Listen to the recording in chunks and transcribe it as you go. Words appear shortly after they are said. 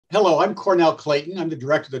Hello, I'm Cornell Clayton. I'm the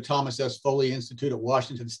director of the Thomas S. Foley Institute at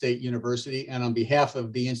Washington State University. And on behalf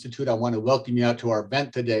of the Institute, I want to welcome you out to our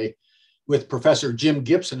event today with Professor Jim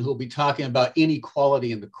Gibson, who will be talking about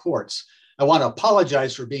inequality in the courts. I want to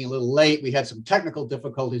apologize for being a little late. We had some technical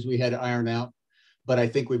difficulties we had to iron out, but I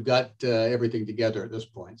think we've got everything together at this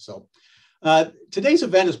point. So today's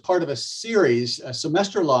event is part of a series, a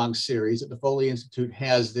semester-long series that the Foley Institute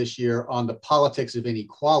has this year on the politics of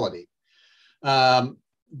inequality.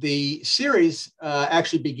 The series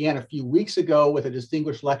actually began a few weeks ago with a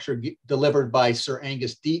distinguished lecture delivered by Sir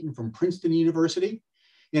Angus Deaton from Princeton University.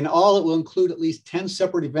 In all, it will include at least 10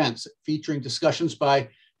 separate events featuring discussions by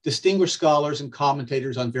distinguished scholars and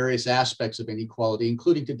commentators on various aspects of inequality,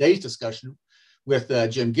 including today's discussion with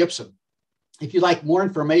Jim Gibson. If you'd like more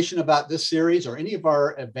information about this series or any of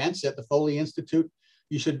our events at the Foley Institute,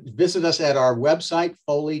 you should visit us at our website,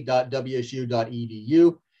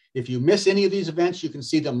 foley.wsu.edu. If you miss any of these events, you can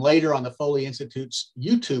see them later on the Foley Institute's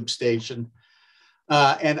YouTube station.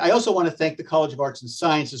 And I also want to thank the College of Arts and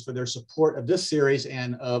Sciences for their support of this series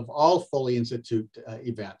and of all Foley Institute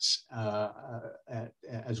events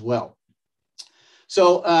as well.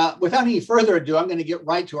 So without any further ado, I'm going to get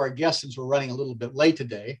right to our guests since we're running a little bit late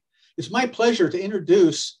today. It's my pleasure to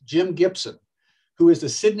introduce Jim Gibson, who is the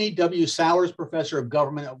Sidney W. Sowers Professor of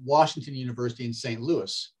Government at Washington University in St.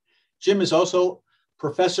 Louis. Jim is also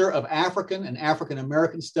Professor of African and African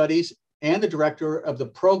American Studies and the Director of the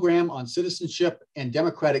Program on Citizenship and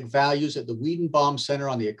Democratic Values at the Wiedenbaum Center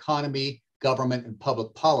on the Economy, Government, and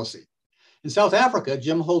Public Policy. In South Africa,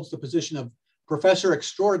 Jim holds the position of Professor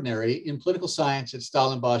Extraordinary in Political Science at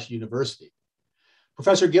Stellenbosch University.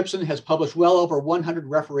 Professor Gibson has published well over 100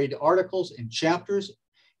 refereed articles and chapters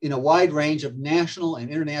in a wide range of national and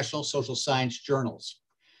international social science journals.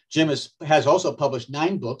 Jim has also published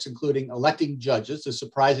 9 books, including Electing Judges, The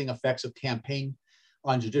Surprising Effects of Campaigning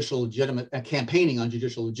on Judicial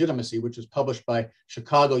Legitimacy, which was published by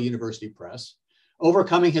Chicago University Press,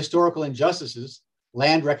 Overcoming Historical Injustices,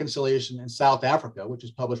 Land Reconciliation in South Africa, which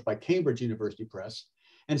is published by Cambridge University Press,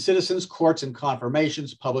 and Citizens, Courts, and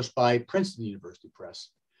Confirmations, published by Princeton University Press.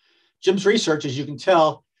 Jim's research, as you can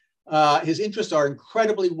tell, his interests are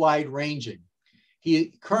incredibly wide-ranging.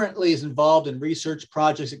 He currently is involved in research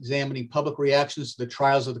projects examining public reactions to the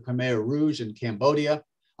trials of the Khmer Rouge in Cambodia,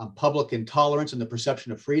 on public intolerance and the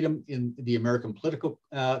perception of freedom in the American political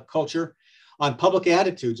culture, on public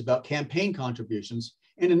attitudes about campaign contributions,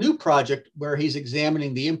 and a new project where he's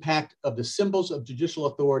examining the impact of the symbols of judicial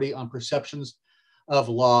authority on perceptions of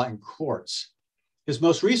law and courts. His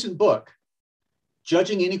most recent book,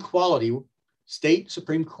 Judging Inequality, State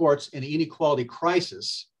Supreme Courts and the Inequality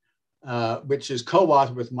Crisis, which is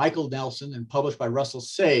co-authored with Michael Nelson and published by Russell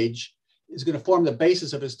Sage, is going to form the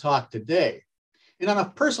basis of his talk today. And on a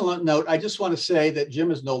personal note, I just want to say that Jim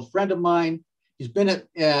is an old friend of mine. He's been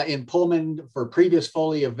in Pullman for previous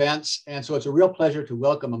Foley events, and so it's a real pleasure to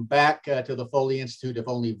welcome him back to the Foley Institute, if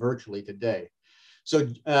only virtually today. So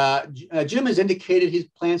Jim has indicated he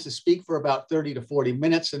plans to speak for about 30 to 40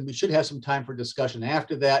 minutes, and we should have some time for discussion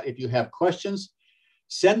after that. If you have questions,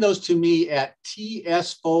 send those to me at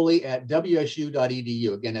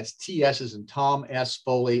tsfoley@wsu.edu. Again, that's TS as in Tom S.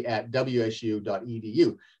 Foley at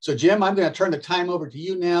wsu.edu. So Jim, I'm going to turn the time over to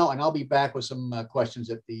you now, and I'll be back with some questions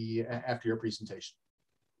at after your presentation.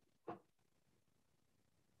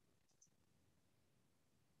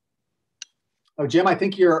 Oh, Jim, I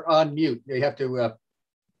think you're on mute. You have to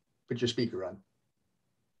put your speaker on.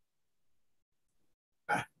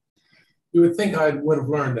 You would think I would have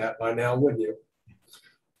learned that by now, wouldn't you?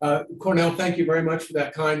 Cornell, thank you very much for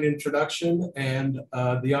that kind introduction and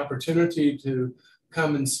the opportunity to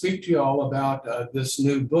come and speak to you all about this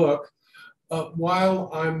new book. While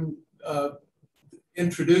I'm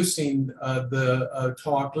introducing the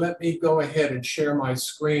talk, let me go ahead and share my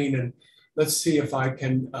screen, and let's see if I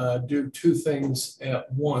can do 2 things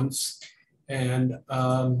at once. And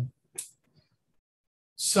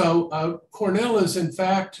Cornell is in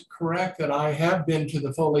fact correct that I have been to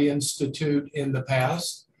the Foley Institute in the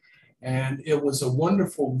past, and it was a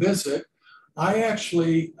wonderful visit. I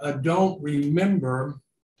actually don't remember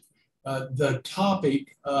the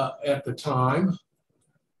topic at the time,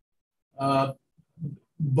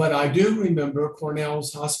 but I do remember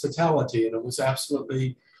Cornell's hospitality, and it was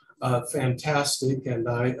absolutely fantastic, and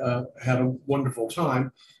I had a wonderful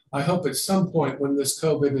time. I hope at some point when this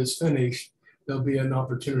COVID is finished, there'll be an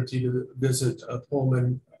opportunity to visit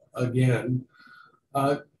Pullman again.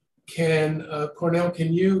 Cornell,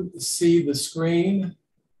 can you see the screen?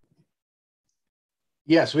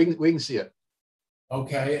 Yes, we can see it.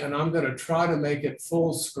 Okay, and I'm going to try to make it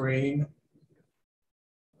full screen.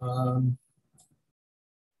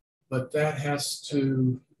 but that has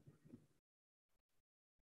to,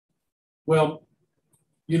 well,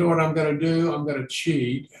 you know what I'm going to do? I'm going to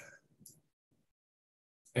cheat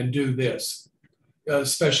and do this,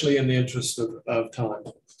 especially in the interest of time.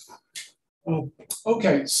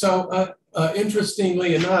 Okay, so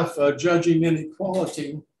interestingly enough, Judging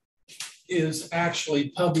Inequality is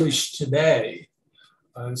actually published today.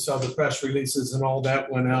 And so the press releases and all that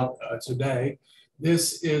went out today.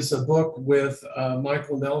 This is a book with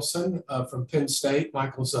Michael Nelson from Penn State.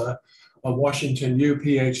 Michael's a Washington U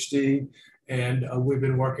PhD, and we've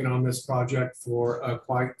been working on this project for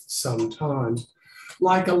quite some time.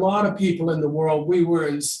 Like a lot of people in the world, we were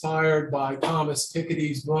inspired by Thomas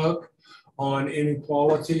Piketty's book on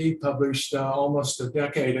inequality, published almost a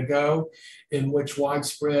decade ago, in which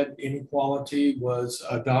widespread inequality was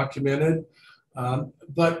documented.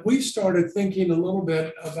 But we started thinking a little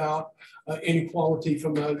bit about inequality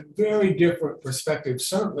from a very different perspective,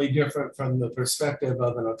 certainly different from the perspective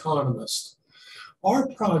of an economist. Our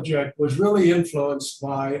project was really influenced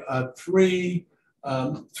by three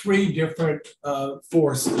different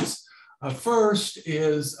forces. First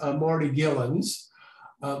is Marty Gillen's.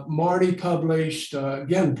 Marty published,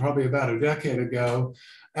 again, probably about a decade ago,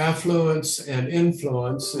 Affluence and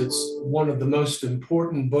Influence. It's one of the most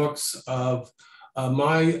important books of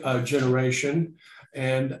my generation,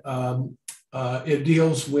 and it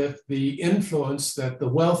deals with the influence that the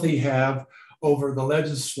wealthy have over the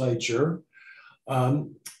legislature.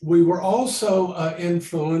 We were also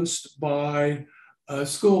influenced by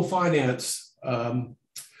school finance.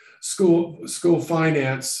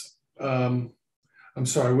 I'm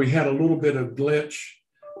sorry, we had a little bit of glitch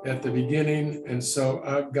at the beginning, and so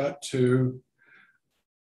I've got to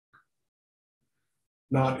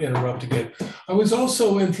not interrupt again. I was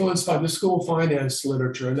also influenced by the school finance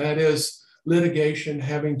literature, and that is litigation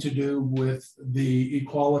having to do with the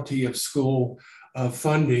equality of school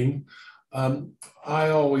funding. I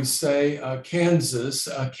always say Kansas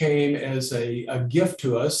came as a gift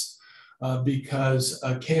to us because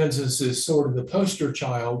Kansas is sort of the poster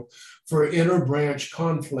child for inter-branch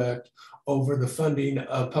conflict over the funding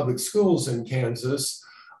of public schools in Kansas,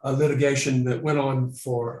 a litigation that went on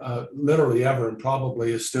for literally ever and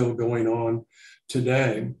probably is still going on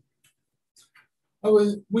today.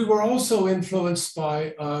 We were also influenced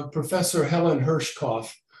by Professor Helen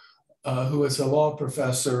Hirschkopf, who is a law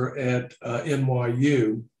professor at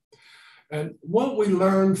NYU. And what we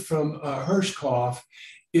learned from Hirschkopf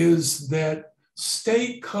is that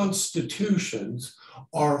state constitutions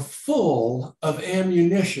are full of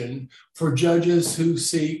ammunition for judges who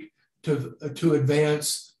seek to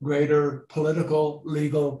advance greater political,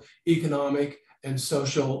 legal, economic, and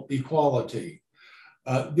social equality.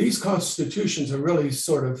 These constitutions are really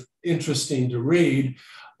sort of interesting to read.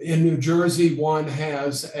 In New Jersey, one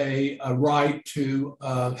has a right to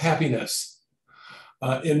happiness.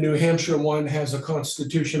 In New Hampshire, one has a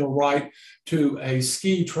constitutional right to a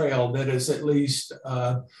ski trail that is at least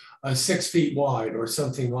 6 feet wide or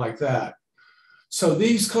something like that. So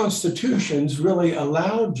these constitutions really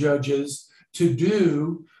allowed judges to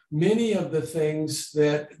do many of the things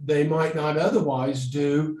that they might not otherwise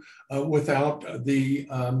do without the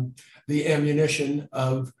ammunition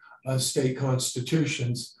of state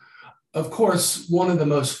constitutions. Of course, one of the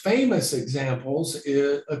most famous examples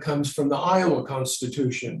comes from the Iowa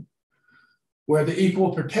Constitution, where the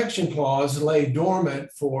Equal Protection Clause lay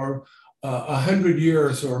dormant for 100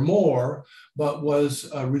 years or more, but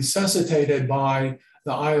was resuscitated by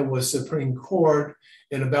the Iowa Supreme Court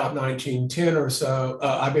in about 1910 or so,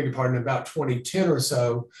 about 2010 or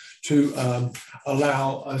so, to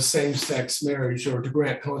allow a same-sex marriage or to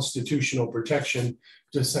grant constitutional protection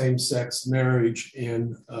to same-sex marriage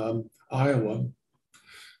in Iowa.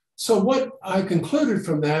 So what I concluded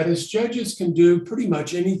from that is judges can do pretty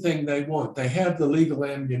much anything they want. They have the legal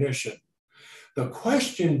ammunition. The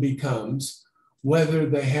question becomes whether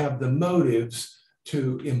they have the motives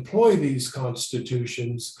to employ these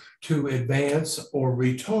constitutions to advance or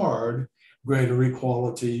retard greater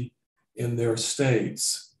equality in their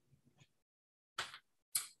states.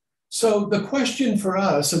 So the question for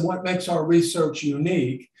us, and what makes our research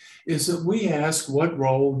unique, is that we ask, what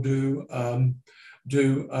role do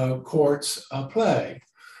courts play?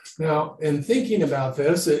 Now, in thinking about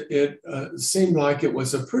this, it seemed like it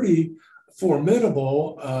was a pretty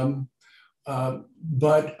formidable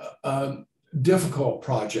but difficult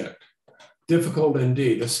project, difficult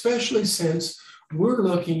indeed, especially since we're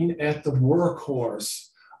looking at the workhorse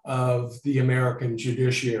of the American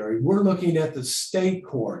judiciary. We're looking at the state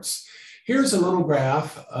courts. Here's a little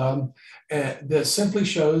graph that simply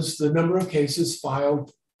shows the number of cases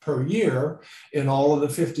filed per year in all of the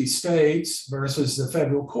 50 states versus the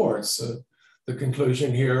federal courts. The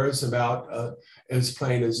conclusion here is about as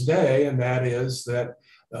plain as day, and that is that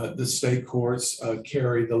the state courts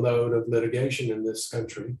carry the load of litigation in this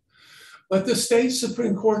country. But the state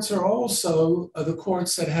Supreme Courts are also the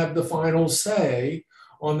courts that have the final say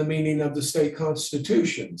on the meaning of the state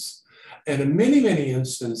constitutions. And in many, many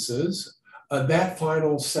instances, that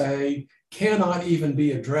final say cannot even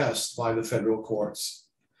be addressed by the federal courts.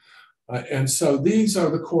 And so these are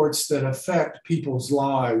the courts that affect people's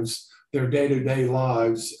lives, their day-to-day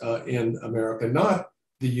lives in America, not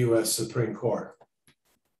the US Supreme Court.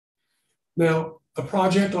 Now, a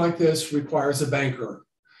project like this requires a banker.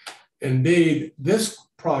 Indeed, this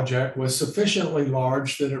project was sufficiently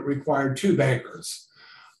large that it required 2 bankers.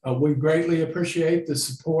 We greatly appreciate the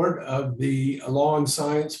support of the Law and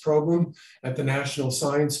Science program at the National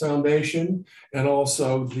Science Foundation and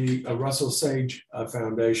also the Russell Sage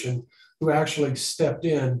Foundation, who actually stepped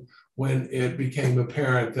in when it became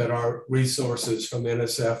apparent that our resources from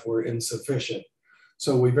NSF were insufficient.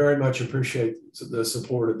 So we very much appreciate the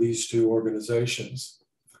support of these 2 organizations.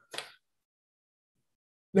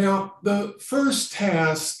 Now, the first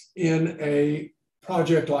task in a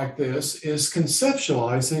project like this is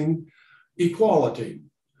conceptualizing equality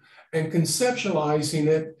and conceptualizing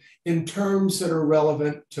it in terms that are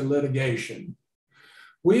relevant to litigation.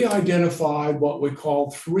 We identified what we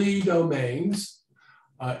call 3 domains,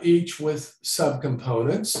 each with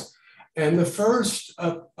subcomponents. And the first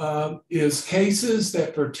is cases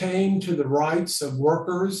that pertain to the rights of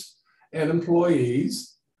workers and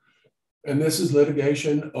employees. And this is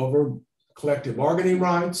litigation over collective bargaining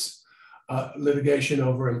rights, litigation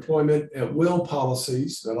over employment at will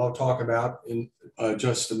policies that I'll talk about in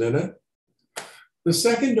just a minute. The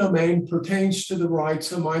second domain pertains to the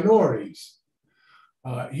rights of minorities.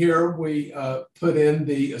 Here we put in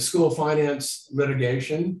the school finance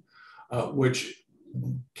litigation, which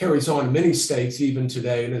carries on in many states even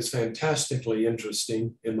today and is fantastically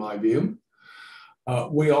interesting in my view.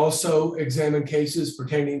 We also examine cases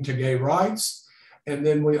pertaining to gay rights. And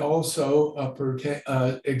then we also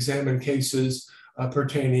examine cases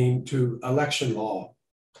pertaining to election law.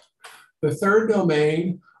 The third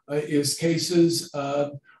domain is cases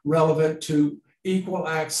relevant to equal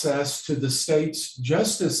access to the state's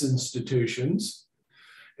justice institutions.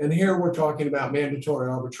 And here we're talking about mandatory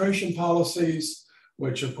arbitration policies,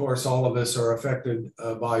 which of course all of us are affected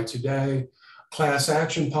by today, class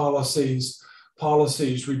action policies,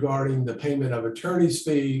 policies regarding the payment of attorney's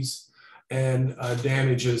fees, and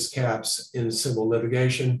damages caps in civil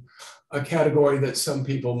litigation, a category that some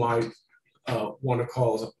people might want to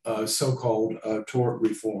call so-called tort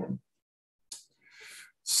reform.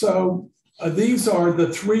 So these are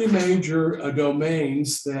the 3 major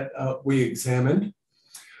domains that we examined.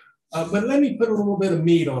 But let me put a little bit of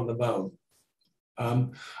meat on the bone.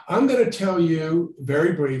 I'm going to tell you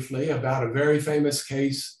very briefly about a very famous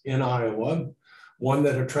case in Iowa, one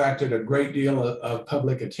that attracted a great deal of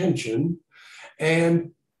public attention.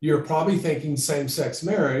 And you're probably thinking same-sex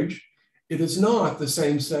marriage. It is not the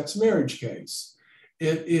same-sex marriage case.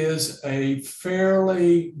 It is a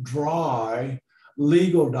fairly dry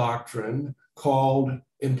legal doctrine called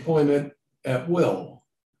employment at will.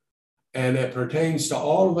 And it pertains to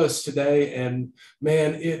all of us today. And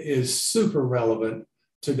man, it is super relevant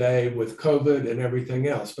today with COVID and everything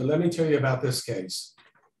else. But let me tell you about this case.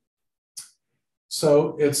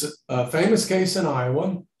 So it's a famous case in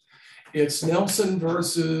Iowa. It's Nelson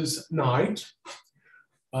versus Knight.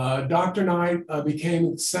 Dr. Knight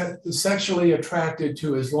became sexually attracted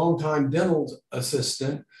to his longtime dental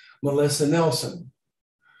assistant, Melissa Nelson.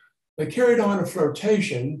 They carried on a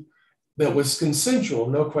flirtation that was consensual,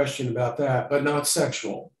 no question about that, but not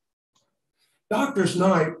sexual. Dr.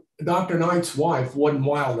 Knight's wife wasn't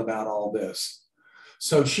wild about all this.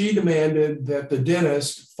 So she demanded that the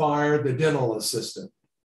dentist fire the dental assistant.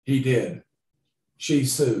 He did. She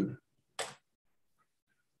sued.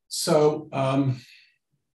 So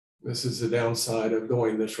this is the downside of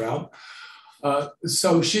going this route.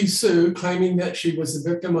 So she sued, claiming that she was the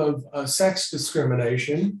victim of sex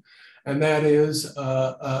discrimination, and that is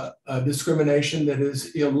a discrimination that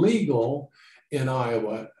is illegal in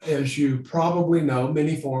Iowa. As you probably know,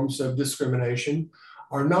 many forms of discrimination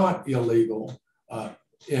are not illegal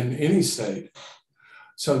in any state.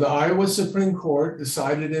 So the Iowa Supreme Court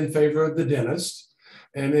decided in favor of the dentist,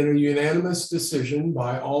 and in a unanimous decision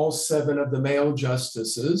by all 7 of the male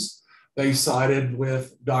justices, they sided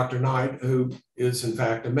with Dr. Knight, who is in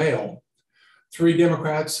fact a male. 3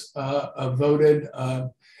 Democrats voted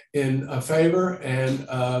in favor,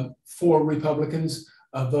 and 4 Republicans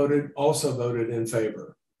also voted in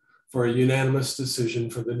favor. for a unanimous decision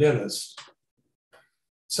for the dentist.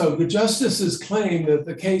 So the justices claimed that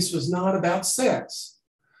the case was not about sex.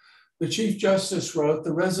 The Chief Justice wrote,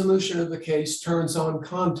 the resolution of the case turns on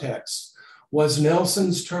context. Was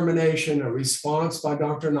Nelson's termination a response by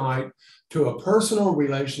Dr. Knight to a personal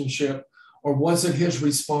relationship, or was it his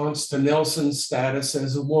response to Nelson's status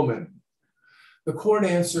as a woman? The court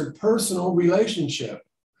answered personal relationship,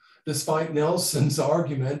 despite Nelson's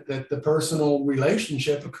argument that the personal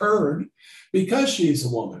relationship occurred because she's a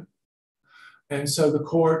woman. And so the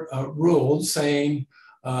court ruled saying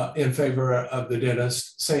in favor of the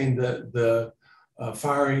dentist, saying that the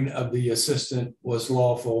firing of the assistant was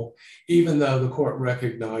lawful, even though the court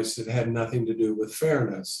recognized it had nothing to do with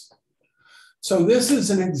fairness. So this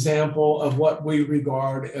is an example of what we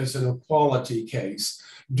regard as an equality case.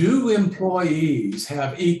 Do employees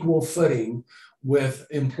have equal footing with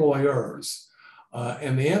employers?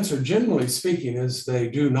 And the answer, generally speaking, is they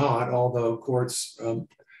do not, although courts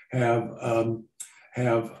have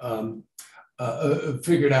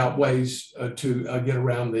figured out ways to get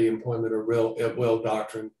around the employment at will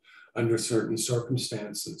doctrine under certain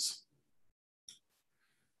circumstances.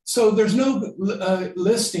 So there's no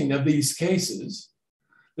listing of these cases.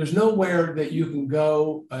 There's nowhere that you can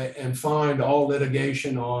go and find all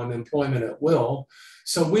litigation on employment at will.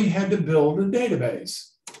 So we had to build a database.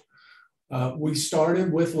 We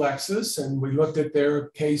started with Lexis and we looked at their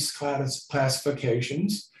case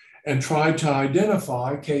classifications and tried to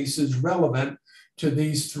identify cases relevant to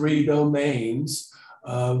these three domains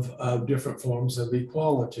of different forms of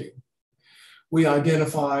equality. We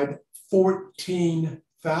identified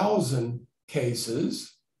 14,000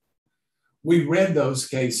 cases. We read those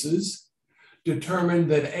cases,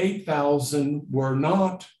 determined that 8,000 were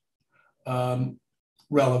not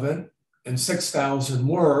relevant and 6,000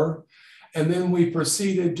 were, and then we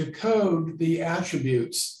proceeded to code the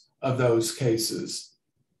attributes of those cases.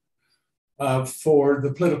 For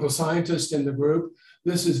the political scientist in the group,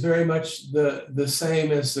 this is very much the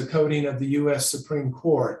same as the coding of the US Supreme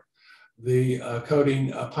Court, the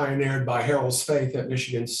coding pioneered by Harold Spaeth at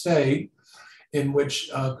Michigan State, in which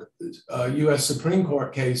US Supreme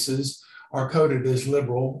Court cases are coded as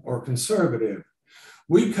liberal or conservative.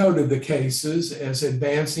 We coded the cases as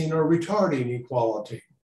advancing or retarding equality.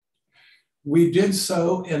 We did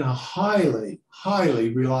so in a highly,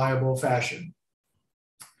 highly reliable fashion.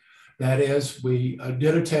 That is, we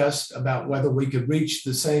did a test about whether we could reach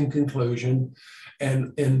the same conclusion.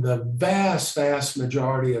 And in the vast, vast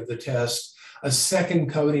majority of the test, a second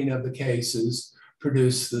coding of the cases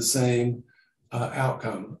produced the same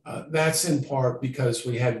outcome. That's in part because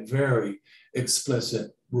we had very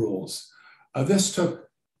explicit rules. This took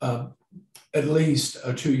at least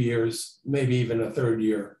 2 years, maybe even a third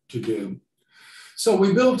year to do. So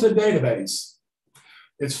we built a database.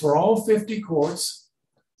 It's for all 50 courts.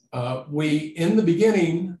 We, in the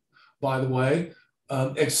beginning, by the way,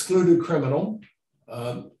 excluded criminal.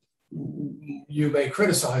 You may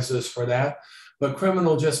criticize us for that, but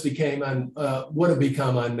criminal just would have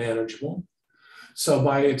become unmanageable. So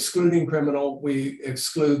by excluding criminal, we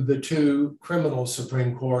exclude the 2 criminal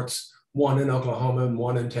Supreme Courts, one in Oklahoma and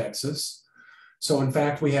one in Texas. So in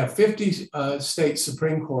fact, we have 50 state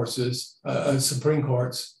Supreme Courts,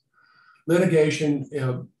 litigation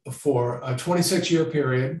for a 26-year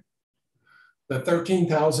period. The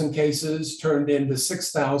 13,000 cases turned into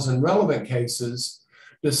 6,000 relevant cases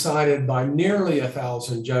decided by nearly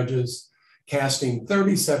 1,000 judges, casting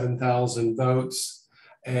 37,000 votes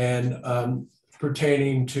and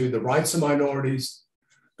pertaining to the rights of minorities,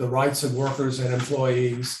 the rights of workers and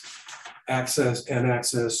employees, access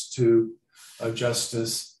to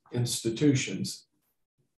justice institutions.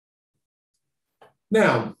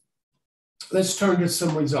 Now, let's turn to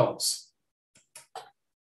some results.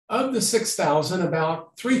 Of the 6,000,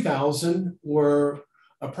 about 3,000 were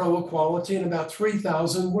pro-equality and about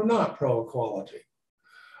 3,000 were not pro-equality.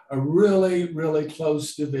 A really, really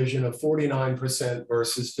close division of 49%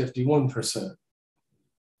 versus 51%.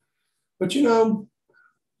 But you know,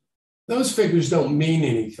 those figures don't mean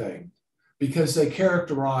anything because they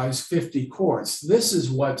characterize 50 courts. This is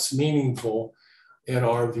what's meaningful in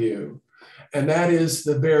our view, and that is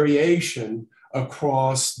the variation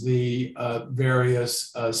across the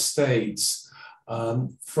various states,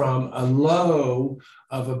 from a low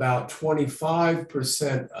of about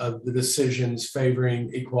 25% of the decisions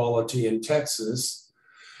favoring equality in Texas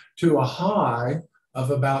to a high of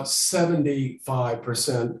about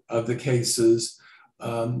 75% of the cases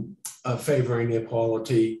favoring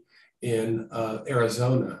equality in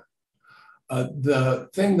Arizona. The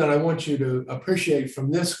thing that I want you to appreciate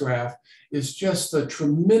from this graph is just the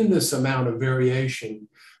tremendous amount of variation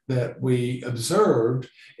that we observed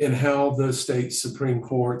in how the state Supreme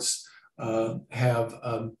Courts have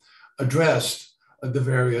addressed the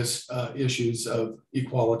various issues of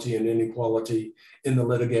equality and inequality in the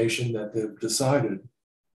litigation that they've decided.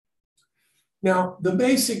 Now, the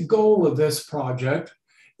basic goal of this project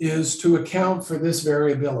is to account for this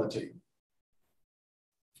variability.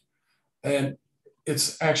 And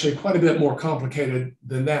it's actually quite a bit more complicated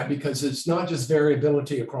than that, because it's not just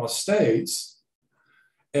variability across states.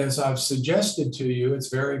 As I've suggested to you, it's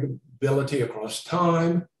variability across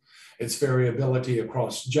time, it's variability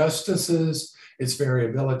across justices, it's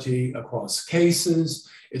variability across cases,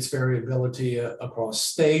 it's variability across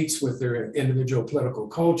states with their individual political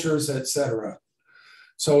cultures, et cetera.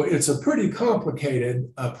 So it's a pretty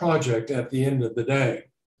complicated project at the end of the day.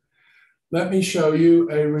 Let me show you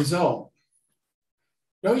a result.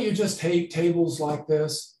 Don't you just hate tables like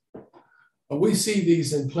this? We see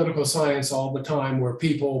these in political science all the time, where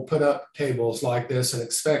people put up tables like this and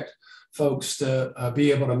expect folks to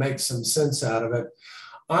be able to make some sense out of it.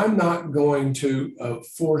 I'm not going to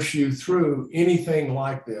force you through anything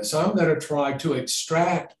like this. I'm going to try to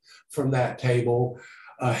extract from that table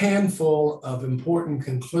a handful of important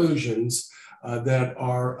conclusions that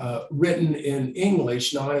are written in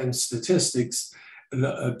English, not in statistics,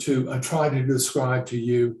 to try to describe to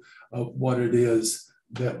you what it is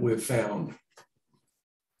that we've found.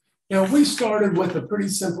 Now, we started with a pretty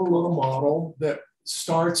simple little model that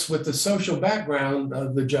starts with the social background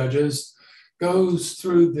of the judges, goes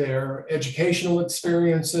through their educational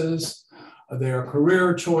experiences, their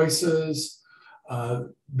career choices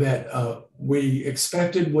that we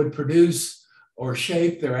expected would produce or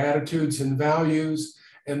shape their attitudes and values.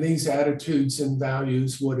 And these attitudes and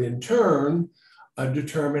values would in turn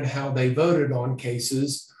determine how they voted on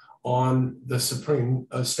cases on the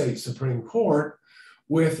state Supreme Court,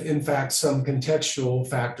 with, in fact, some contextual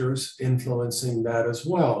factors influencing that as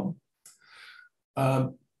well.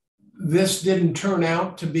 This didn't turn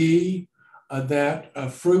out to be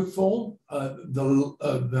that fruitful,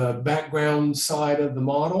 the background side of the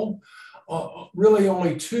model. Really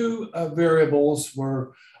only two variables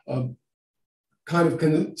were kind of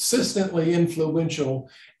consistently influential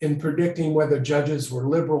in predicting whether judges were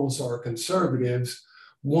liberals or conservatives.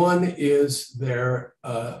 One is their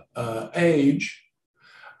age,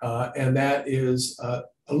 and that is a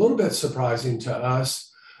little bit surprising to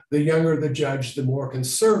us. The younger the judge, the more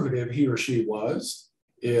conservative he or she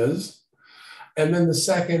is. And then the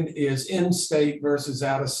second is in-state versus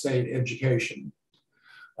out-of-state education,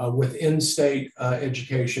 with in-state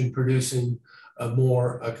education producing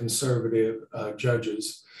more conservative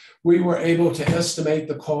judges. We were able to estimate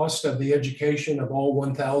the cost of the education of all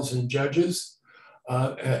 1,000 judges,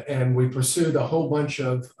 and we pursued a whole bunch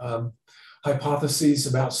of hypotheses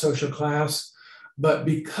about social class. But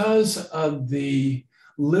because of the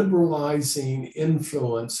liberalizing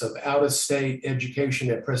influence of out-of-state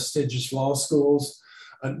education at prestigious law schools,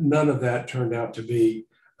 none of that turned out to be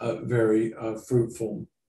very fruitful.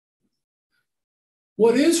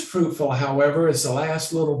 What is fruitful, however, is the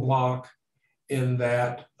last little block in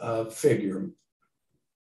that figure.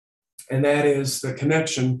 And that is the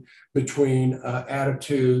connection between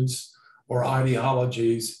attitudes or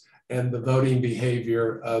ideologies and the voting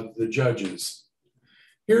behavior of the judges.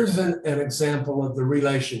 Here's an example of the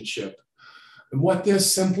relationship. And what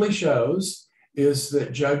this simply shows is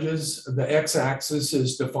that judges, the x-axis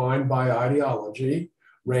is defined by ideology,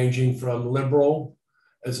 ranging from liberal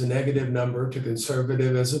as a negative number to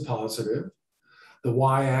conservative as a positive. The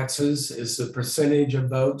y-axis is the percentage of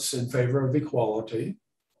votes in favor of equality.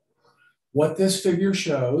 What this figure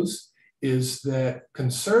shows is that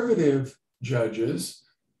conservative judges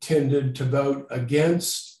tended to vote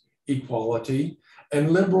against equality,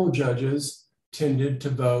 and liberal judges tended to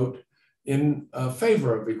vote in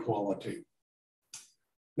favor of equality.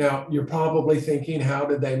 Now, you're probably thinking, how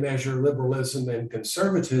did they measure liberalism and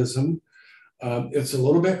conservatism? It's a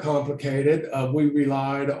little bit complicated. We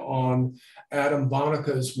relied on Adam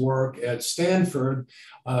Bonica's work at Stanford,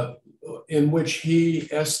 in which he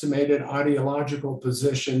estimated ideological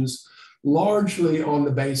positions largely on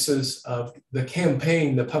the basis of the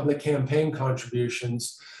campaign, the public campaign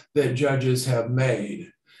contributions that judges have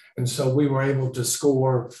made. And so we were able to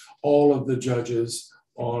score all of the judges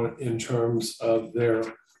in terms of their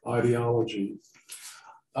ideology.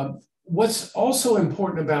 What's also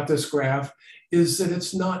important about this graph is that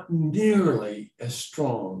it's not nearly as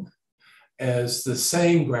strong as the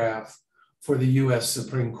same graph for the US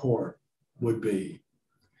Supreme Court would be.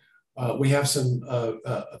 We have some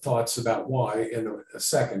thoughts about why in a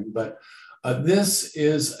second, but This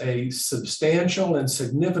is a substantial and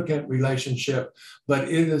significant relationship, but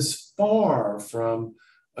it is far from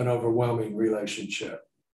an overwhelming relationship.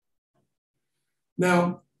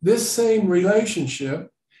 Now, this same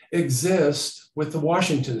relationship exists with the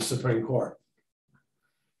Washington Supreme Court.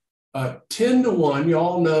 10 to 1, you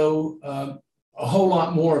all know a whole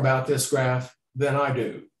lot more about this graph than I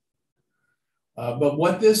do. But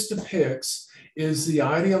what this depicts is the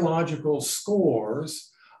ideological scores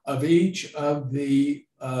of each of the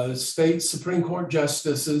state Supreme Court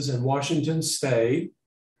justices in Washington state,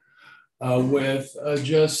 with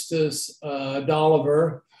Justice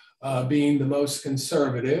Dolliver being the most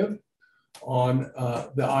conservative on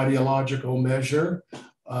the ideological measure,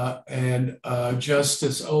 and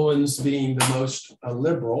Justice Owens being the most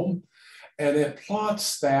liberal. And it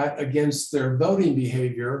plots that against their voting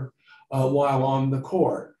behavior while on the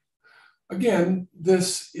court. Again,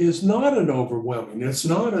 this is not an overwhelming, it's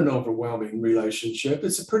not an overwhelming relationship.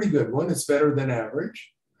 It's a pretty good one. It's better than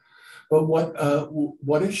average. But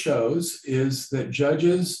what it shows is that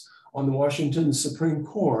judges on the Washington Supreme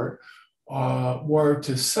Court were,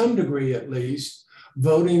 to some degree at least,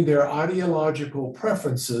 voting their ideological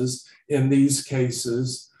preferences in these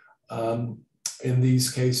cases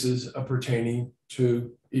pertaining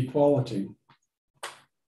to equality.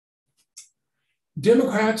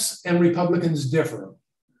 Democrats and Republicans differ.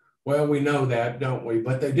 Well, we know that, don't we?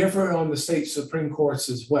 But they differ on the state Supreme Courts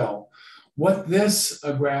as well. What this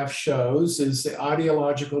graph shows is the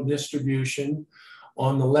ideological distribution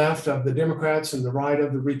on the left of the Democrats and the right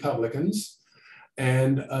of the Republicans.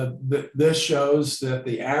 And this shows that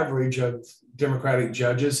the average of Democratic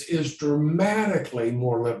judges is dramatically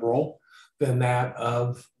more liberal than that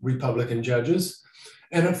of Republican judges.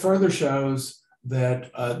 And it further shows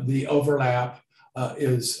that the overlap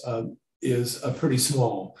is pretty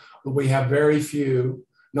small. But we have very few,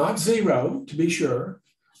 not zero to be sure,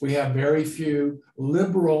 we have very few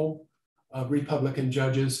liberal Republican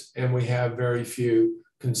judges, and we have very few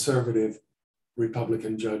conservative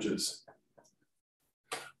Republican judges.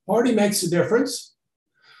 Party makes a difference.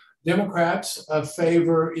 Democrats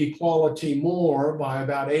favor equality more by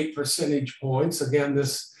about 8 percentage points. Again,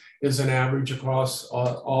 this is an average across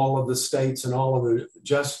all of the states and all of the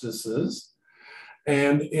justices.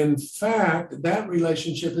 And in fact, that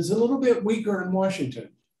relationship is a little bit weaker in Washington.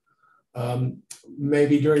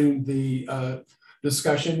 Maybe during the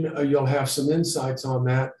discussion, you'll have some insights on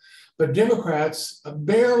that. But Democrats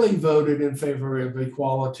barely voted in favor of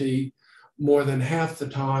equality more than half the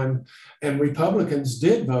time, and Republicans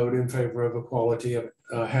did vote in favor of equality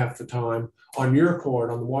half the time on your court,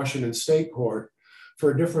 on the Washington State Court, for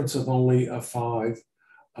a difference of only 5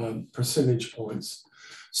 percentage points.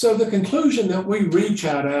 So the conclusion that we reach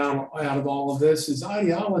out of all of this is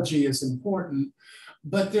ideology is important,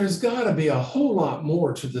 but there's got to be a whole lot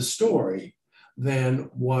more to the story than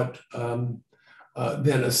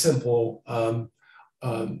than a simple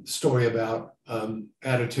story about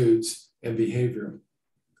attitudes and behavior.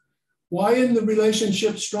 Why isn't the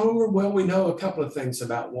relationship stronger? Well, we know a couple of things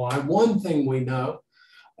about why. One thing we know,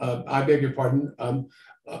 I beg your pardon,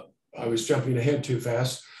 I was jumping ahead too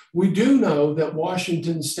fast. We do know that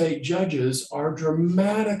Washington state judges are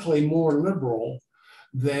dramatically more liberal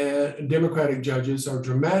than Democratic judges, are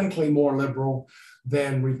dramatically more liberal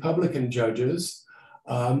than Republican judges,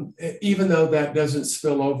 even though that doesn't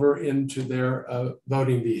spill over into their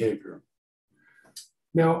voting behavior.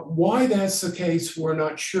 Now, why that's the case, we're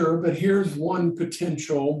not sure, but here's one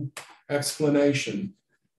potential explanation.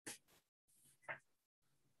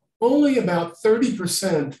 Only about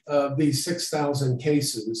 30% of these 6,000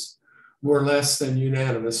 cases were less than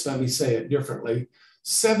unanimous. Let me say it differently.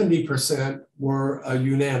 70% were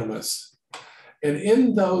unanimous. And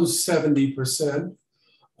in those 70%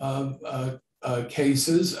 of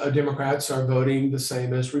cases, Democrats are voting the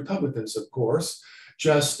same as Republicans, of course,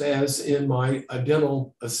 just as in my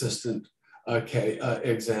dental assistant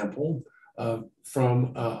example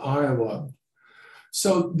from Iowa.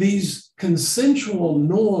 So these consensual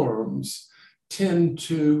norms tend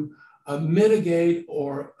to mitigate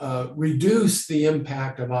or reduce the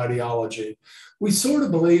impact of ideology. We sort of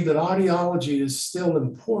believe that ideology is still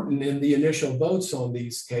important in the initial votes on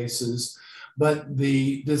these cases, but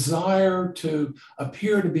the desire to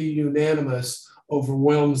appear to be unanimous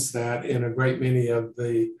overwhelms that in a great many of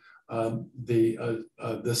the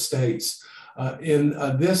states. In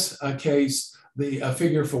this case, the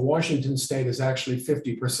figure for Washington state is actually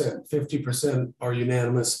 50%. 50% are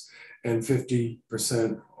unanimous and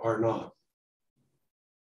 50% are not.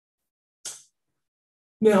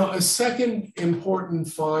 Now, a second important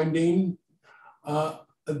finding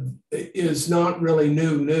is not really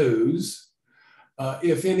new news.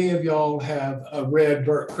 If any of y'all have read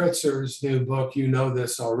Bert Kritzer's new book, you know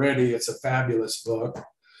this already. It's a fabulous book.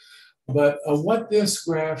 But what this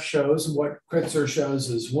graph shows, and what Kritzer shows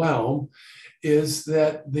as well, is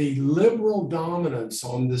that the liberal dominance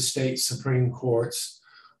on the state Supreme Courts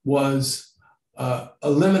was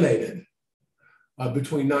eliminated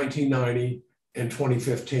between 1990 and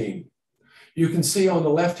 2015. You can see on the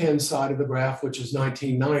left-hand side of the graph, which is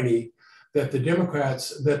 1990, that the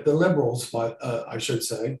Democrats, that the liberals, I should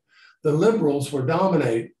say, the liberals were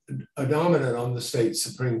dominant on the state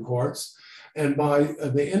Supreme Courts. And by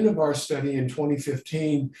the end of our study in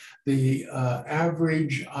 2015, the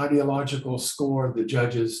average ideological score of the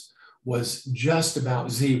judges was just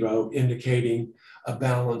about 0, indicating a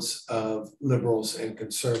balance of liberals and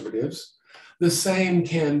conservatives. The same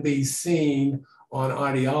can be seen on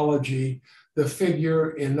ideology. The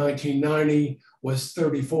figure in 1990 was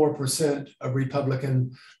 34% of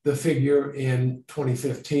Republican. The figure in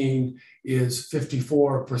 2015 is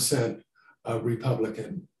 54%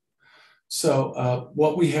 Republican. So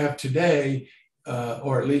what we have today,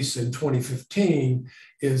 or at least in 2015,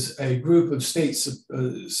 is a group of state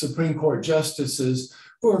Supreme Court justices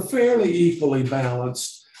who are fairly equally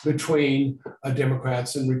balanced between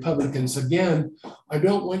Democrats and Republicans. Again, I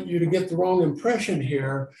don't want you to get the wrong impression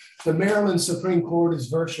here. The Maryland Supreme Court is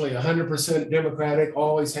virtually 100% Democratic,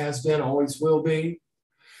 always has been, always will be.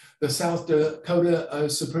 The South Dakota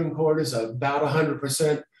Supreme Court is about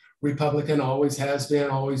 100% Republican, always has been,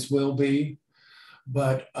 always will be.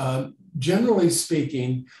 But generally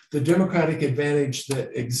speaking, the Democratic advantage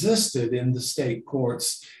that existed in the state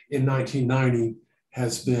courts in 1990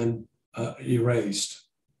 has been erased.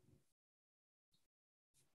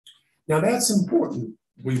 Now that's important,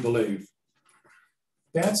 we believe.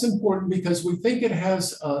 That's important because we think it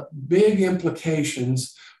has big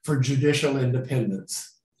implications for judicial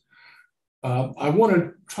independence. I want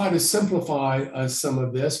to try to simplify some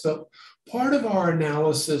of this, but part of our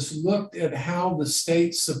analysis looked at how the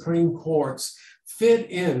state Supreme Courts fit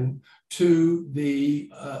in to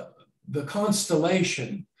the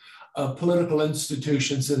constellation of political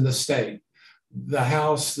institutions in the state, the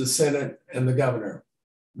House, the Senate, and the governor,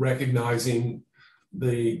 recognizing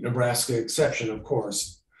the Nebraska exception, of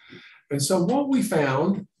course. And so what we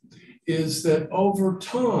found is that over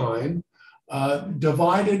time,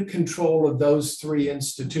 divided control of those three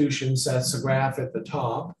institutions, that's the graph at the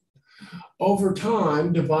top, over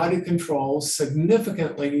time, divided control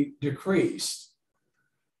significantly decreased.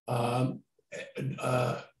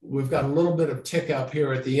 We've got a little bit of tick up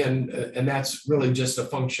here at the end, and that's really just a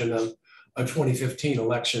function of 2015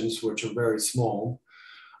 elections, which are very small.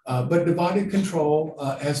 But divided control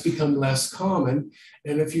has become less common.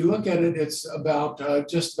 And if you look at it, it's about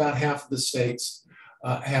just about half of the states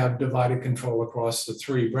have divided control across the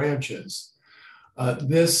three branches.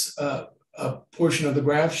 This portion of the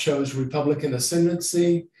graph shows Republican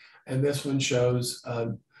ascendancy, and this one shows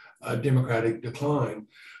a Democratic decline.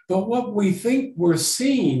 But what we think we're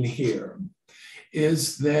seeing here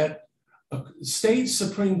is that state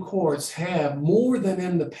Supreme Courts have, more than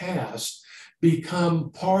in the past,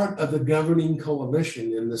 become part of the governing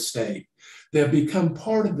coalition in the state. They've become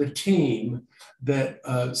part of the team that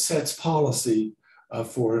sets policy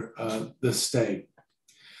for the state.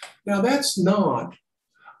 Now, that's not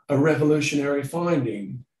a revolutionary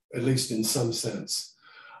finding, at least in some sense.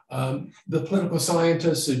 The political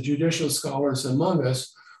scientists and judicial scholars among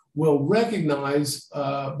us will recognize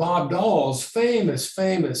Bob Dahl's famous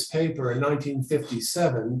paper in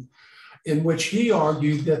 1957, in which he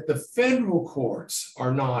argued that the federal courts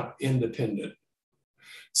are not independent.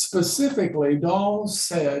 Specifically, Dahl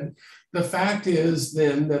said, the fact is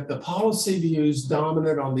then that the policy views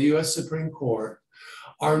dominant on the US Supreme Court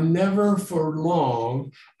are never for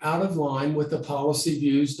long out of line with the policy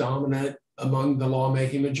views dominant among the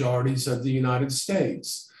lawmaking majorities of the United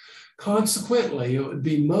States. Consequently, it would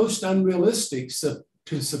be most unrealistic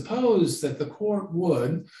to suppose that the court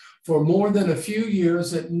would, for more than a few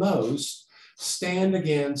years at most, stand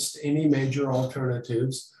against any major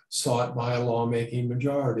alternatives sought by a lawmaking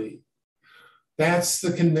majority. That's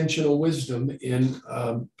the conventional wisdom in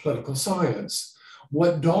political science.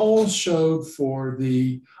 What Dahl showed for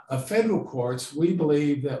the federal courts, we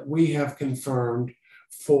believe that we have confirmed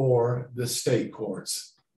for the state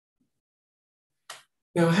courts.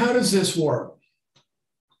 Now, how does this work?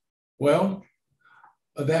 Well,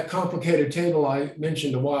 that complicated table I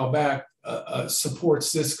mentioned a while back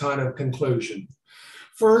supports this kind of conclusion.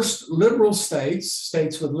 First, liberal states,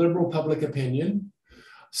 states with liberal public opinion,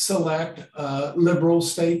 select liberal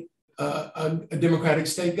state, democratic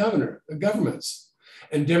state governments,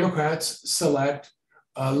 and Democrats select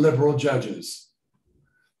liberal judges.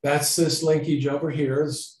 That's this linkage over here.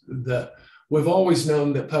 We've always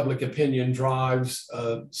known that public opinion drives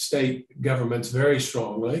state governments very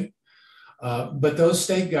strongly. But those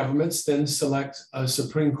state governments then select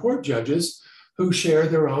Supreme Court judges who share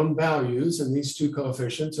their own values, and these two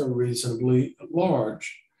coefficients are reasonably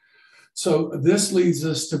large. So this leads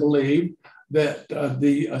us to believe that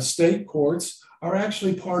the state courts are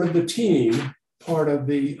actually part of the team, part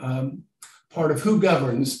of who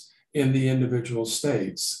governs in the individual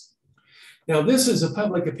states. Now, this is a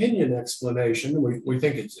public opinion explanation. We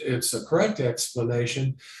think it's a correct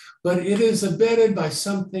explanation, but it is abetted by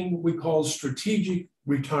something we call strategic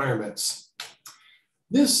retirements.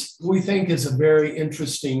 This, we think, is a very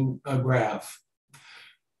interesting graph.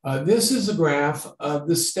 This is a graph of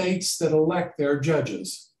the states that elect their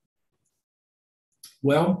judges.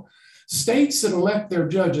 Well, states that elect their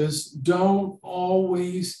judges don't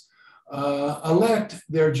always elect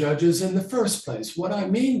their judges in the first place. What I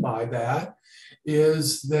mean by that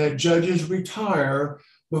is that judges retire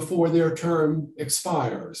before their term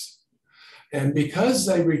expires. And because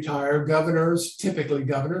they retire, governors, typically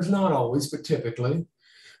governors, not always, but typically,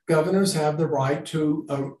 governors have the right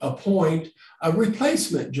to appoint a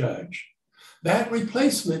replacement judge. That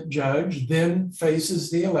replacement judge then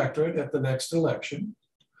faces the electorate at the next election.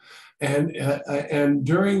 And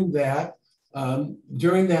during that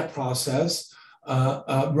process,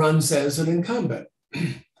 runs as an incumbent.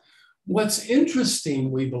 What's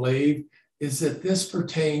interesting, we believe, is that this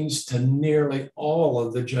pertains to nearly all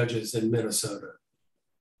of the judges in Minnesota.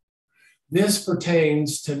 This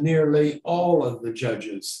pertains to nearly all of the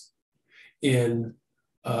judges in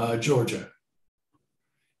Georgia.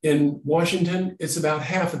 In Washington, it's about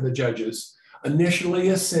half of the judges initially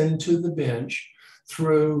ascend to the bench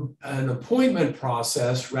through an appointment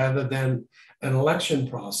process rather than an election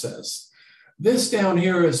process. This down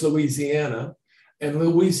here is Louisiana, and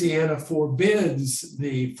Louisiana forbids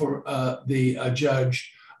the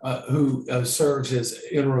judge who serves as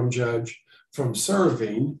interim judge from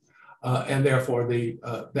serving, and therefore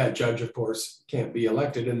that judge, of course, can't be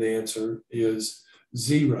elected, and the answer is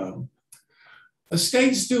 0. The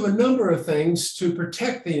states do a number of things to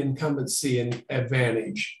protect the incumbency and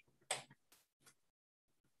advantage.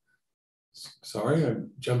 Sorry, I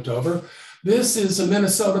jumped over. This is a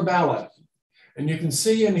Minnesota ballot. And you can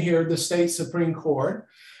see in here the state Supreme Court.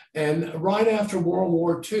 And right after World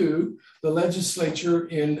War II, the legislature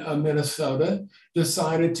in Minnesota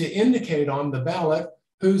decided to indicate on the ballot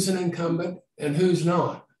who's an incumbent and who's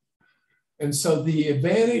not. And so the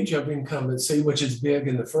advantage of incumbency, which is big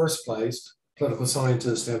in the first place, political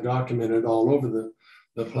scientists have documented all over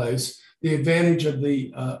the place, the advantage of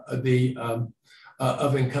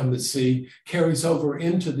incumbency carries over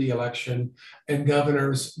into the election, and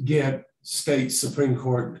governors get state Supreme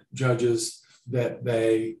Court judges that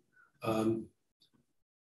they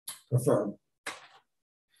prefer.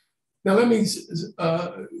 Now, I'm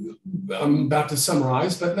about to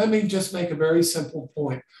summarize, but let me just make a very simple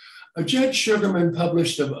point. Judge Sugarman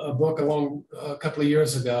published a book a couple of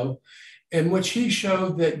years ago in which he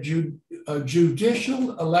showed that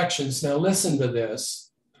judicial elections, now listen to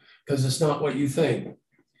this, because it's not what you think.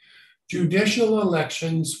 Judicial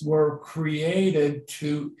elections were created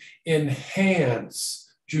to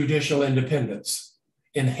enhance judicial independence,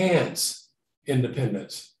 enhance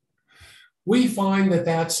independence. We find that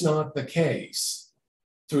that's not the case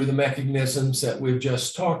through the mechanisms that we've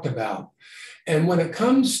just talked about. And when it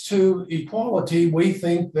comes to equality, we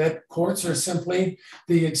think that courts are simply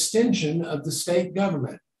the extension of the state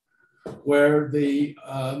government, where the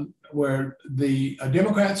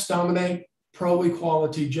Democrats dominate,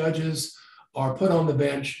 pro-equality judges are put on the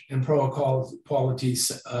bench, and pro-equality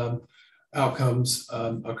outcomes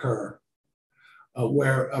occur.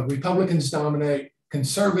 Where Republicans dominate,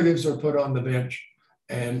 conservatives are put on the bench,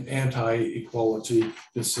 and anti-equality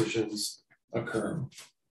decisions occur.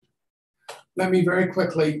 Let me very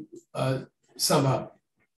quickly sum up.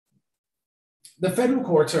 The federal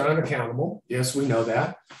courts are unaccountable. Yes, we know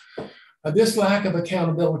that. This lack of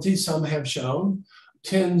accountability, some have shown,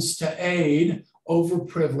 tends to aid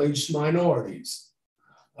overprivileged minorities.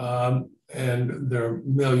 And there are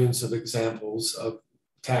millions of examples of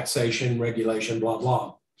taxation, regulation, blah,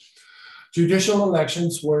 blah. Judicial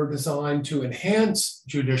elections were designed to enhance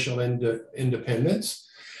judicial independence.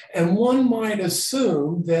 And one might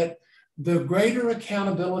assume that the greater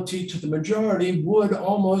accountability to the majority would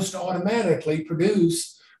almost automatically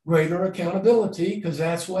produce greater accountability, because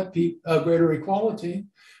that's what greater equality,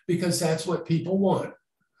 because that's what people want.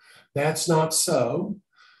 That's not so.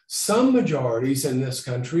 Some majorities in this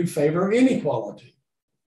country favor inequality.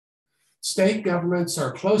 State governments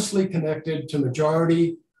are closely connected to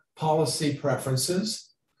majority policy preferences,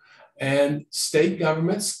 and state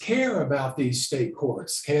governments care about these state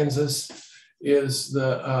courts. Kansas is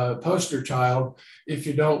the poster child. If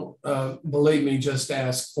you don't believe me, just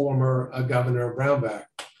ask former Governor Brownback.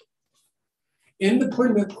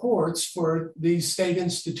 Independent courts for these state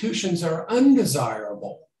institutions are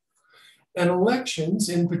undesirable. And elections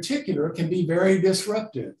in particular can be very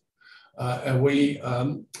disruptive. And we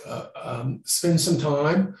spend some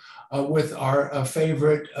time with our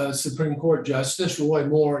favorite Supreme Court Justice, Roy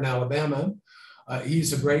Moore in Alabama.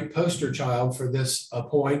 He's a great poster child for this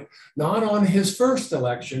point, not on his first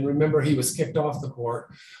election. Remember, he was kicked off the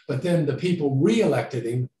court, but then the people re-elected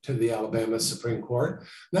him to the Alabama Supreme Court.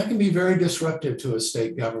 That can be very disruptive to a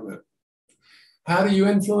state government. How do you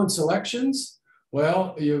influence elections?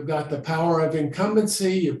 Well, you've got the power of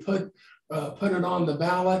incumbency. You put it on the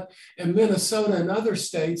ballot. And Minnesota and other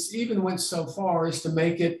states even went so far as to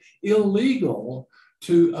make it illegal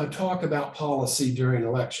to talk about policy during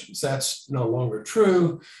elections. That's no longer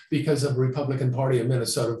true because of Republican Party of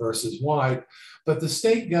Minnesota versus White, but the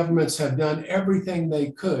state governments have done everything they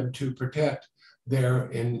could to protect their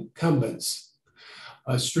incumbents.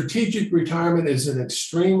 Strategic retirement is an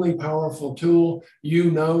extremely powerful tool. You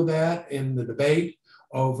know that in the debate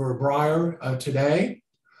over Breyer today.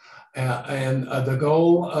 And the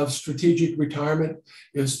goal of strategic retirement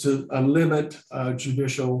is to limit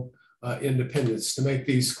judicial independence, to make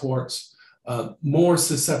these courts more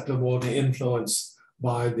susceptible to influence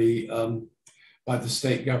by the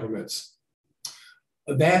state governments.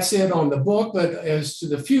 That's it on the book, but as to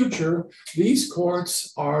the future, these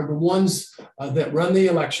courts are the ones that run the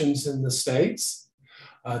elections in the states.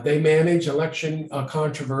 They manage election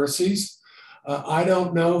controversies. I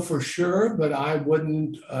don't know for sure, but I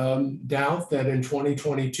wouldn't doubt that in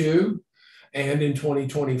 2022 and in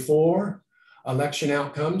 2024, election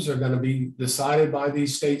outcomes are going to be decided by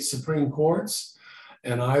these state Supreme Courts.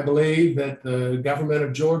 And I believe that the government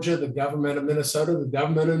of Georgia, the government of Minnesota, the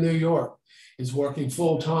government of New York is working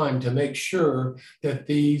full time to make sure that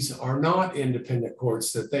these are not independent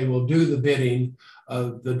courts, that they will do the bidding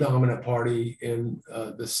of the dominant party in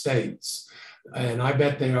the states. And I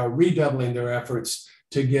bet they are redoubling their efforts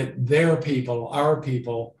to get their people, our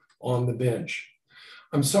people, on the bench.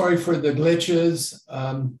 I'm sorry for the glitches.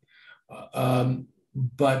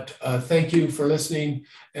 But thank you for listening,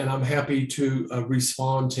 and I'm happy to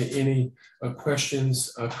respond to any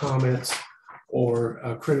questions, comments,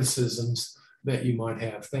 or criticisms that you might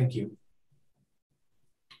have. Thank you.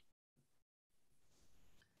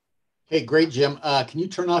 Hey, great, Jim. Can you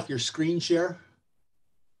turn off your screen share?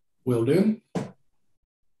 Will do.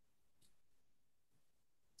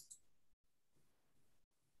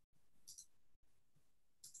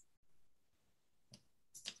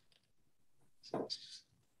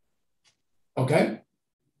 Okay.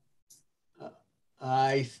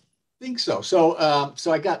 I think so. So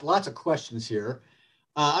I got lots of questions here.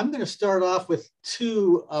 I'm going to start off with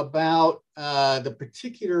two about the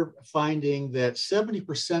particular finding that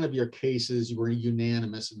 70% of your cases were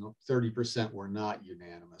unanimous and 30% were not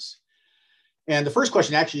unanimous. And the first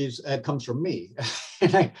question actually comes from me.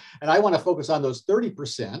 and I want to focus on those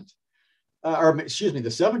 30%, or excuse me, the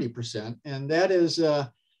 70%. And that is,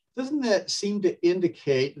 doesn't that seem to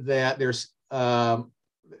indicate that there's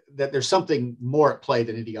something more at play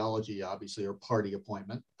than ideology, obviously, or party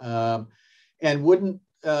appointment? And wouldn't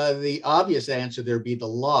the obvious answer there be the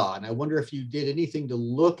law? And I wonder if you did anything to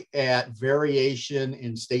look at variation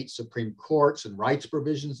in state Supreme Courts and rights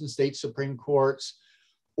provisions in state Supreme Courts,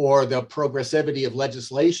 or the progressivity of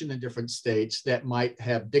legislation in different states that might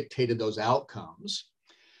have dictated those outcomes.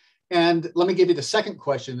 And let me give you the second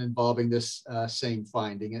question involving this same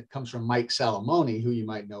finding. It comes from Mike Salamone, who you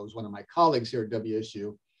might know is one of my colleagues here at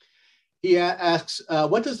WSU. He asks,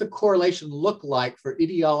 what does the correlation look like for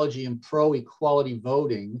ideology and pro-equality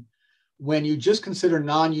voting when you just consider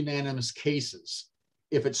non-unanimous cases?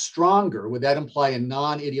 If it's stronger, would that imply a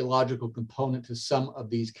non-ideological component to some of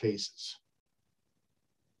these cases?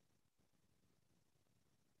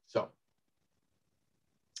 So,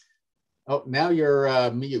 oh, now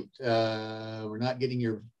you're mute. We're not getting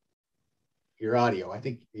your audio. I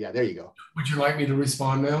think, yeah, there you go. Would you like me to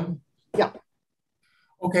respond now? Yeah.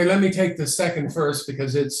 Okay, let me take the second first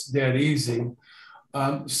because it's dead easy.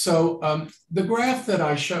 The graph that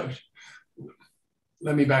I showed,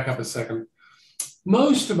 let me back up a second.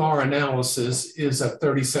 Most of our analysis is of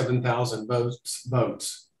 37,000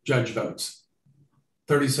 votes, judge votes,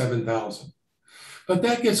 37,000. But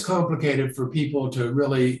that gets complicated for people to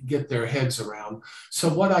really get their heads around. So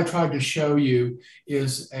what I tried to show you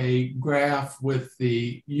is a graph with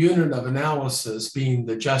the unit of analysis being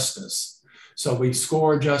the justice. So we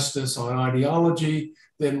score justice on ideology,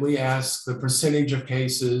 then we ask the percentage of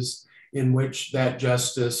cases in which that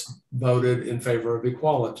justice voted in favor of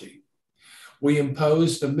equality. We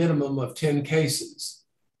imposed a minimum of 10 cases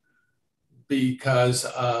because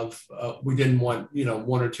of, we didn't want,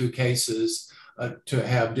 one or two cases to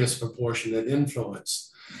have disproportionate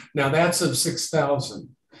influence. Now that's of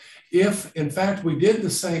 6,000. If in fact we did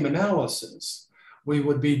the same analysis, we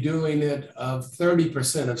would be doing it of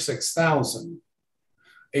 30% of 6,000,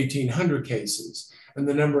 1,800 cases. And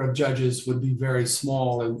the number of judges would be very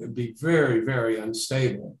small and would be very, very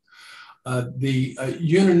unstable. The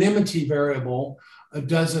unanimity variable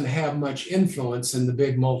doesn't have much influence in the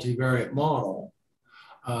big multivariate model.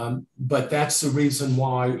 But that's the reason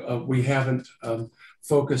why we haven't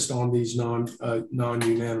focused on these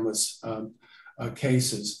non-unanimous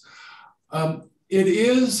cases. It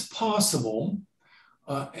is possible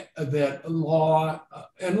that law,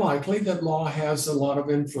 and likely that law has a lot of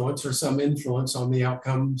influence or some influence on the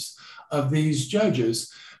outcomes of these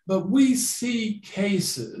judges. But we see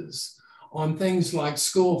cases on things like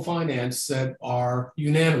school finance that are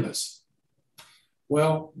unanimous.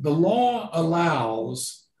 Well, the law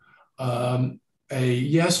allows a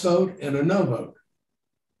yes vote and a no vote.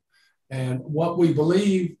 And what we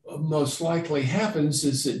believe most likely happens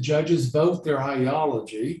is that judges vote their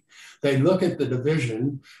ideology, they look at the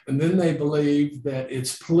division, and then they believe that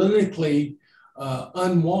it's politically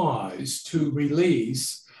unwise to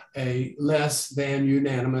release a less than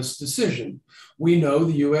unanimous decision. We know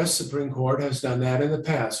the US Supreme Court has done that in the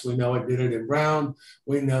past. We know it did it in Brown,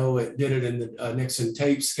 we know it did it in the Nixon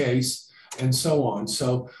tapes case, and so on.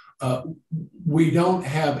 So we don't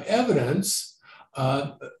have evidence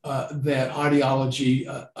that ideology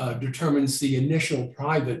determines the initial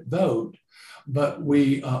private vote, but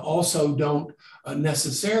we also don't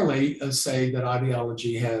necessarily say that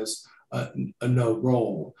ideology has a no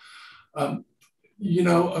role.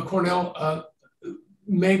 Cornell,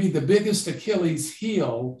 maybe the biggest Achilles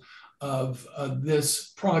heel of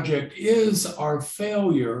this project is our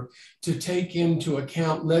failure to take into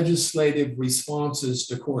account legislative responses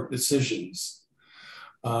to court decisions.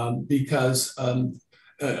 Because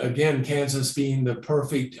again, Kansas being the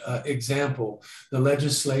perfect example, the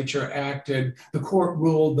legislature acted, the court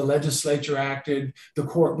ruled, the legislature acted, the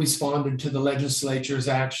court responded to the legislature's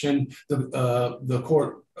action, the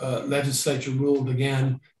court legislature ruled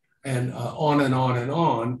again, and on and on and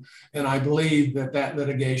on. And I believe that that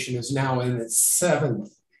litigation is now in its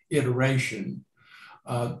 7th iteration.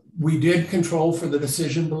 We did control for the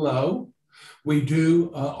decision below. We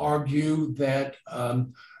do argue that,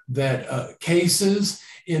 cases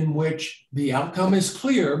in which the outcome is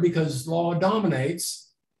clear because law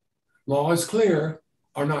dominates, law is clear,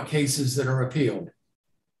 are not cases that are appealed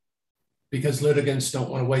because litigants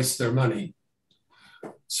don't want to waste their money.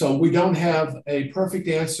 So we don't have a perfect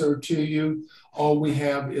answer to you. All we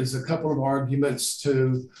have is a couple of arguments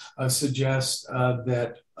to suggest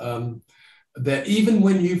that even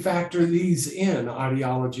when you factor these in,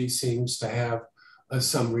 ideology seems to have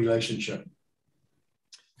some relationship.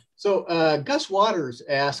 So Gus Waters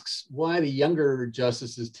asks why the younger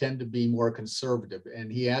justices tend to be more conservative.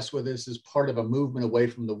 And he asks whether this is part of a movement away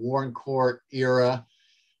from the Warren Court era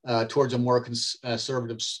towards a more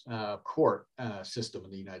conservative court system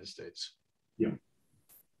in the United States. Yeah.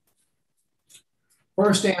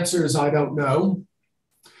 First answer is I don't know.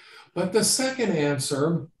 But the second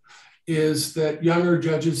answer is that younger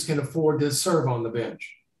judges can afford to serve on the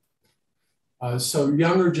bench. So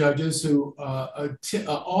younger judges who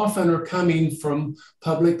often are coming from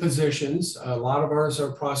public positions, a lot of ours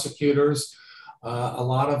are prosecutors, a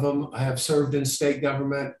lot of them have served in state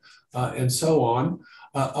government and so on.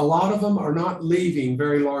 A lot of them are not leaving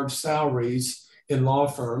very large salaries in law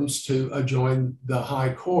firms to join the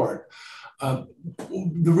high court. The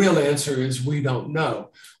real answer is we don't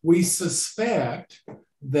know. We suspect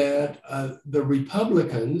that the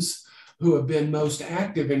Republicans who have been most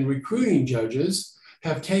active in recruiting judges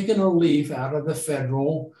have taken a leaf out of the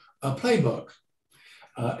federal playbook.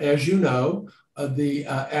 As you know, the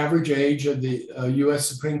average age of the US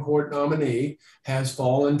Supreme Court nominee has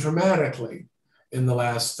fallen dramatically in the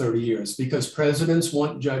last 30 years because presidents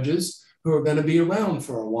want judges who are going to be around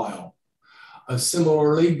for a while.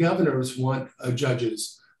 Similarly, governors want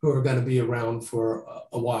judges who are going to be around for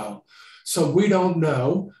a while. So we don't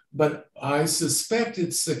know, but I suspect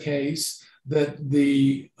it's the case that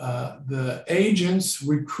the agents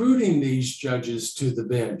recruiting these judges to the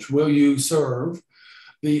bench, will you serve?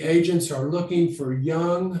 The agents are looking for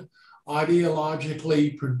young,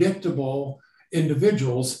 ideologically predictable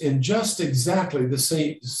individuals in just exactly the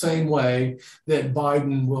same way that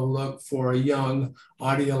Biden will look for a young,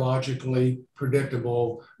 ideologically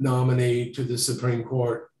predictable nominee to the Supreme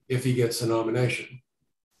Court if he gets a nomination.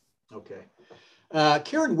 Okay.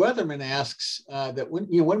 Karen Weatherman asks that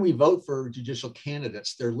when we vote for judicial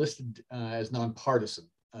candidates, they're listed as nonpartisan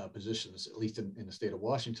positions, at least in the state of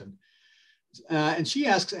Washington. And she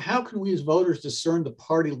asks, how can we as voters discern the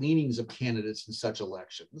party leanings of candidates in such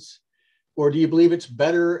elections? Or do you believe it's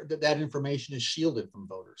better that that information is shielded from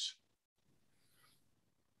voters?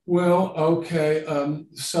 Well, okay.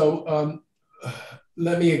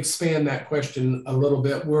 Let me expand that question a little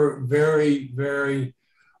bit. We're very, very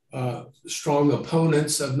strong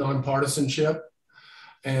opponents of nonpartisanship.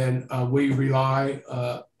 And we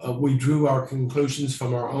drew our conclusions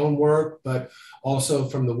from our own work, but also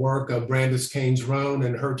from the work of Brandis Keynes-Roane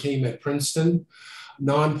and her team at Princeton.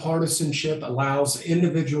 Nonpartisanship allows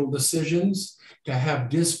individual decisions to have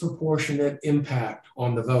disproportionate impact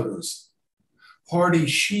on the voters. Party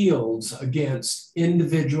shields against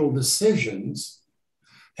individual decisions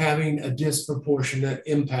having a disproportionate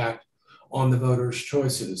impact on the voters'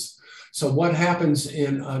 choices. So what happens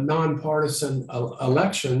in nonpartisan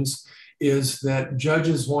elections is that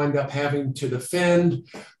judges wind up having to defend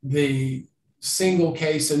the single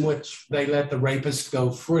case in which they let the rapist go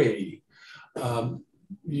free.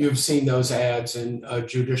 You've seen those ads in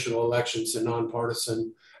judicial elections in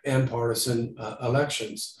nonpartisan and partisan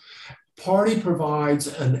elections. Party provides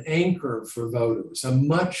an anchor for voters, a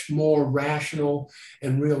much more rational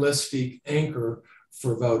and realistic anchor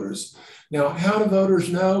for voters. Now, how do voters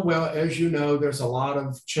know? Well, as you know, there's a lot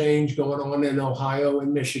of change going on in Ohio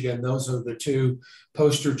and Michigan. Those are the two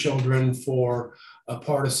poster children for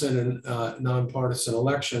partisan and nonpartisan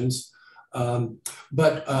elections.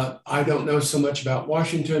 But I don't know so much about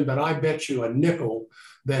Washington, but I bet you a nickel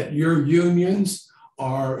that your unions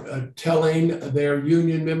are telling their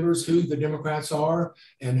union members who the Democrats are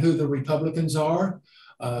and who the Republicans are.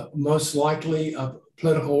 Most likely,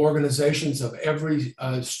 political organizations of every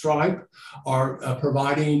stripe are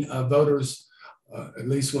providing voters, at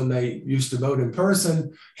least when they used to vote in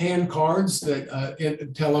person, hand cards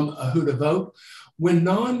that tell them who to vote. When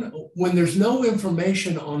there's no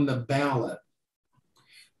information on the ballot,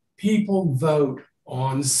 people vote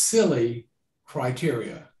on silly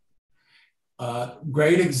criteria.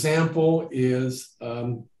 Great example is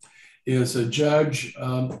a judge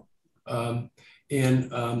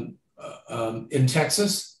in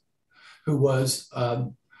Texas who was, I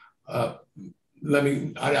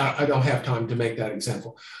don't have time to make that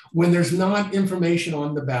example. When there's not information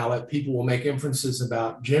on the ballot, people will make inferences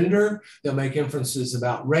about gender, they'll make inferences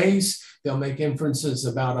about race, they'll make inferences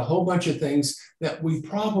about a whole bunch of things that we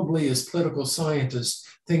probably as political scientists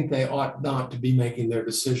think they ought not to be making their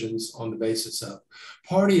decisions on the basis of.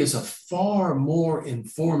 Party is a far more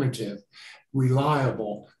informative,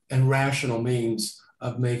 reliable, and rational means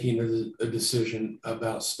of making a decision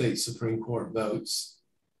about state Supreme Court votes.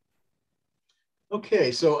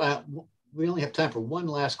 Okay, so we only have time for one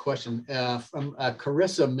last question from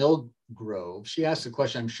Carissa Milgrove. She asked a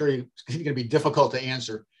question I'm sure it's going to be difficult to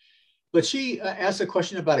answer, but she asked a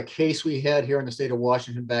question about a case we had here in the state of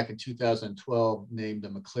Washington back in 2012 named the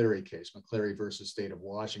McCleary case, McCleary versus State of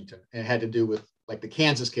Washington. It had to do with, like the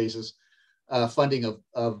Kansas cases, funding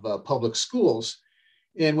of public schools,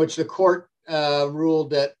 in which the court ruled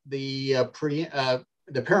that the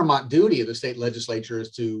paramount duty of the state legislature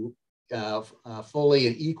is to fully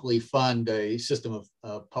and equally fund a system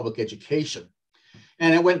of public education.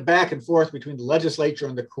 And it went back and forth between the legislature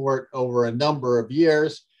and the court over a number of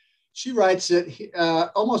years. She writes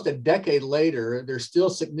that almost a decade later, there's still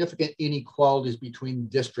significant inequalities between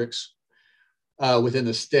districts within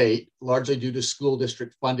the state, largely due to school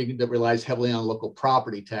district funding that relies heavily on local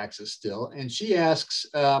property taxes still. And she asks,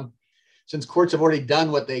 since courts have already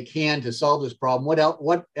done what they can to solve this problem,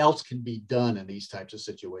 what else can be done in these types of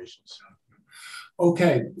situations?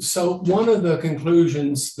 Okay, so one of the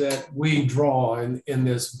conclusions that we draw in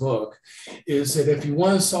this book is that if you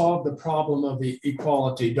want to solve the problem of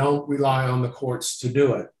equality, don't rely on the courts to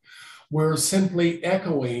do it. We're simply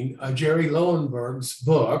echoing Jerry Lowenberg's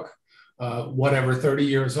book, 30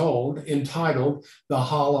 years old, entitled The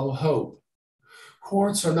Hollow Hope.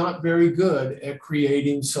 Courts are not very good at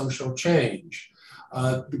creating social change.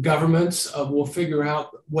 The governments will figure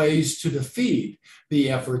out ways to defeat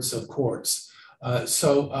the efforts of courts.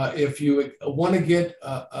 So if you want to get,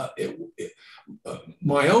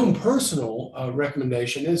 my own personal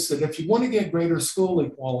recommendation is that if you want to get greater school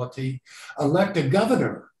equality, elect a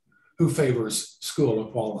governor who favors school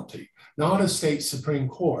equality, not a state Supreme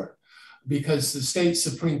Court, because the state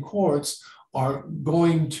Supreme Courts are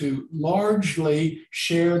going to largely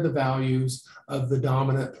share the values of the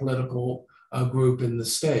dominant political group in the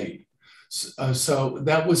state. So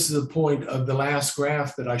that was the point of the last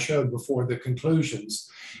graph that I showed before the conclusions.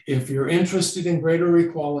 If you're interested in greater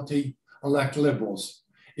equality, elect liberals.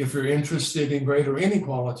 If you're interested in greater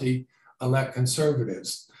inequality, elect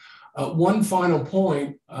conservatives. One final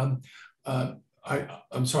point, I'm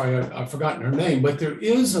sorry, I've forgotten her name, but there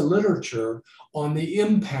is a literature on the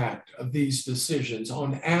impact of these decisions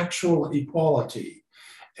on actual equality.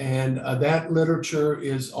 And that literature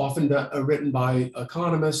is often written by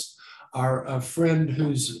economists. Our friend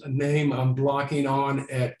whose name I'm blocking on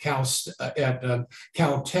at Caltech,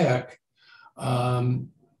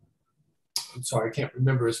 I'm sorry, I can't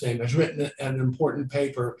remember his name, has written an important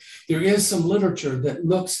paper. There is some literature that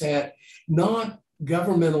looks at not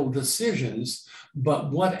governmental decisions,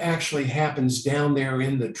 but what actually happens down there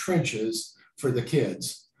in the trenches for the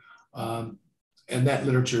kids. And that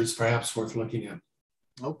literature is perhaps worth looking at.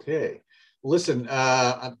 Okay. Listen,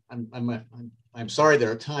 I'm sorry that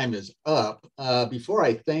our time is up. Before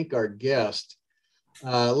I thank our guest,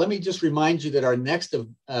 let me just remind you that our next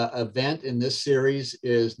event in this series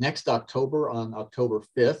is next October, on October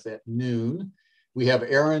 5th at noon. We have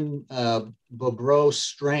Aaron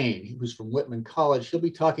Bobrow-Strain, who's from Whitman College. He'll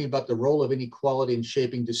be talking about the role of inequality in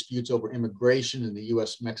shaping disputes over immigration in the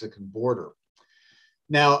US-Mexican border.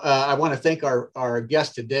 Now, I want to thank our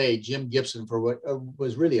guest today, Jim Gibson, for what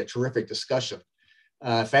was really a terrific discussion.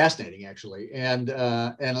 Fascinating, actually. And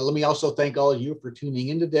let me also thank all of you for tuning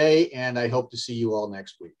in today, and I hope to see you all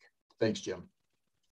next week. Thanks, Jim.